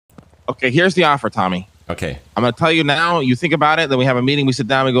Okay, here's the offer, Tommy. Okay. I'm going to tell you now. You think about it. Then we have a meeting. We sit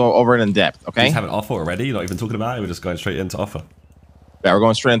down. We go over it in depth. Okay. You just have an offer already. You're not even talking about it. We're just going straight into offer. Yeah, we're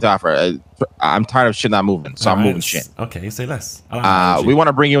going straight into offer. I'm tired of shit not moving, so I'm moving shit. Okay, say less. We want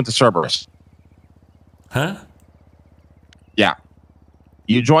to bring you into Cerberus. Huh? Yeah.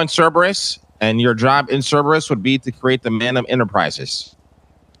 You join Cerberus, and your job in Cerberus would be to create the Manum Enterprises.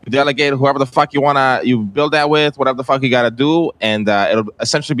 You delegate whoever the fuck you want to, you build that with, whatever the fuck you got to do, and it'll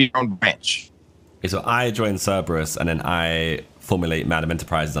essentially be your own branch. Okay, so I join Cerberus, and then I formulate Manum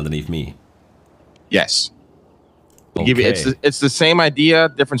Enterprises underneath me. Yes. Okay. Give you, it's the same idea,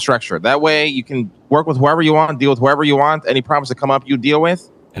 different structure. That way, you can work with whoever you want, deal with whoever you want. Any problems that come up, you deal with,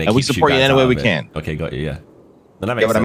 and we support you any way we can. Okay, got you. Yeah, then that makes sense.